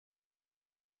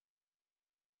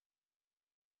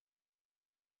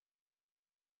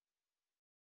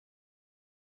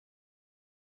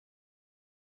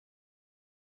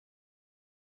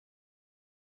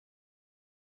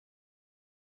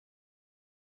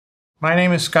My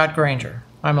name is Scott Grainger.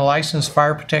 I'm a licensed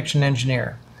fire protection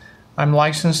engineer. I'm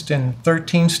licensed in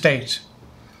 13 states.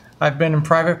 I've been in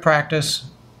private practice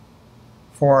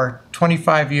for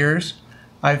 25 years.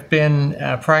 I've been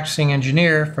a practicing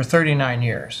engineer for 39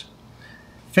 years.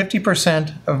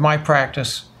 50% of my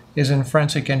practice is in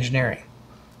forensic engineering.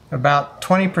 About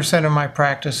 20% of my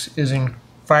practice is in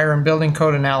fire and building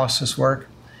code analysis work,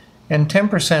 and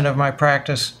 10% of my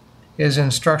practice is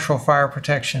in structural fire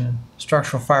protection,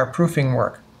 structural fireproofing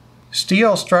work.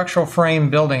 Steel structural frame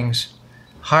buildings,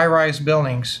 high-rise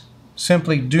buildings,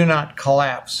 simply do not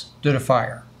collapse due to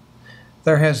fire.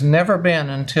 There has never been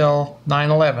until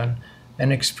 9/11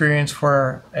 an experience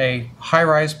where a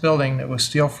high-rise building that was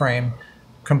steel frame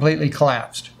completely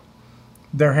collapsed.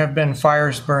 There have been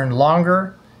fires burned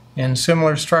longer in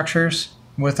similar structures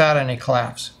without any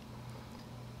collapse.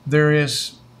 There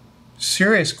is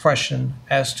serious question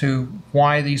as to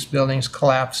why these buildings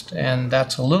collapsed, and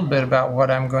that's a little bit about what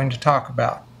I'm going to talk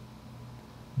about.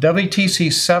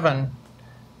 WTC 7,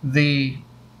 the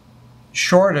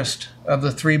shortest of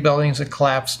the three buildings that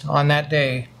collapsed on that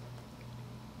day,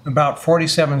 about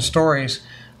 47 stories,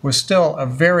 was still a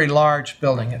very large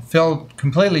building. It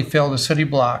completely filled a city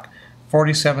block,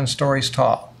 47 stories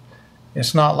tall.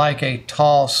 It's not like a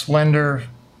tall, slender,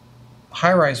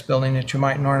 high-rise building that you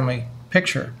might normally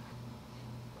picture.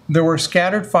 There were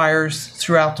scattered fires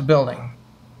throughout the building.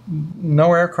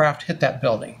 No aircraft hit that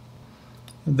building.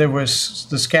 The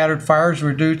scattered fires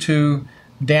were due to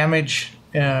damage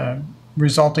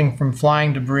resulting from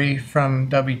flying debris from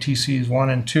WTCs 1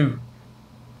 and 2.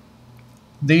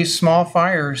 These small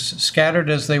fires, scattered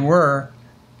as they were,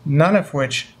 none of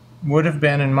which would have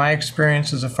been, in my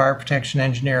experience as a fire protection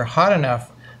engineer, hot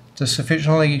enough to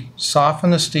sufficiently soften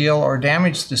the steel or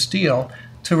damage the steel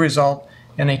to result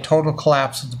in a total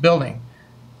collapse of the building.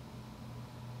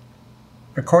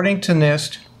 According to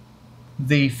NIST,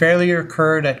 the failure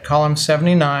occurred at column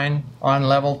 79 on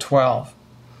level 12.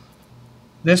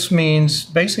 This means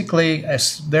basically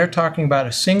they're talking about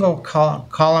a single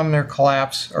columnar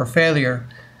collapse or failure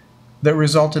that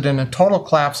resulted in a total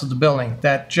collapse of the building.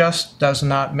 That just does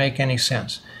not make any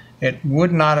sense. It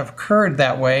would not have occurred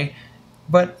that way,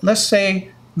 but let's say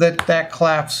that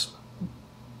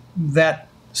that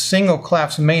single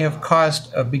collapse may have caused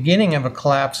a beginning of a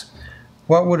collapse.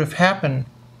 What would have happened?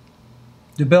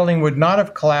 The building would not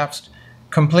have collapsed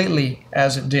completely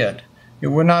as it did. It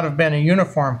would not have been a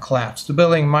uniform collapse. The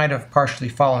building might have partially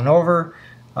fallen over,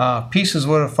 pieces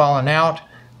would have fallen out,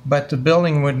 but the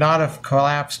building would not have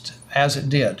collapsed as it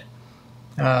did.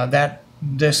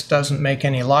 This doesn't make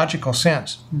any logical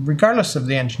sense. Regardless of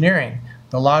the engineering,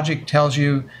 the logic tells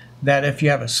you that if you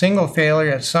have a single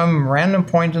failure at some random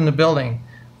point in the building,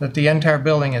 that the entire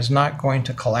building is not going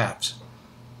to collapse.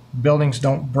 Buildings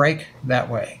don't break that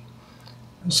way.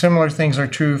 Similar things are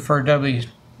true for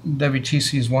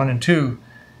WTCs 1 and 2,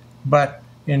 but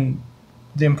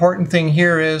the important thing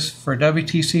here is for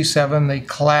WTC 7, the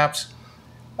collapse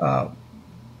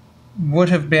would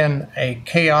have been a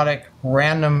chaotic,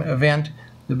 random event.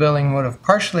 The building would have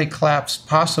partially collapsed,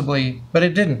 possibly, but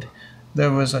it didn't.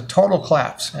 There was a total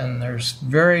collapse, and there's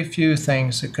very few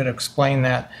things that could explain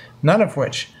that, none of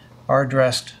which are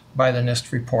addressed by the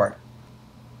NIST report.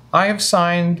 I have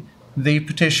signed the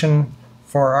petition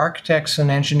for architects and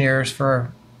engineers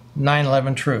for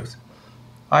 9/11 truth.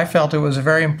 I felt it was a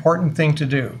very important thing to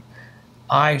do.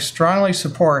 I strongly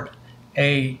support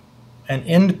an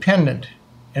independent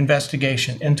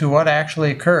investigation into what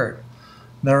actually occurred.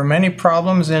 There are many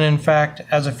problems, and in fact,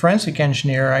 as a forensic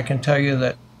engineer, I can tell you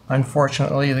that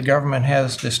unfortunately the government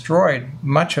has destroyed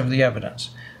much of the evidence.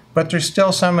 But there's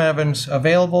still some evidence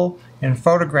available in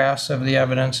photographs of the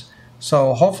evidence,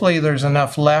 so hopefully there's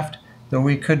enough left that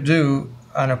we could do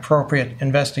an appropriate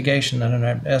investigation, that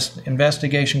an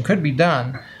investigation could be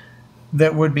done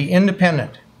that would be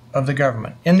independent of the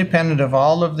government, independent of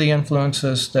all of the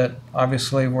influences that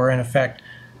obviously were in effect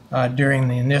during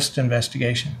the NIST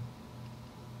investigation.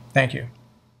 Thank you.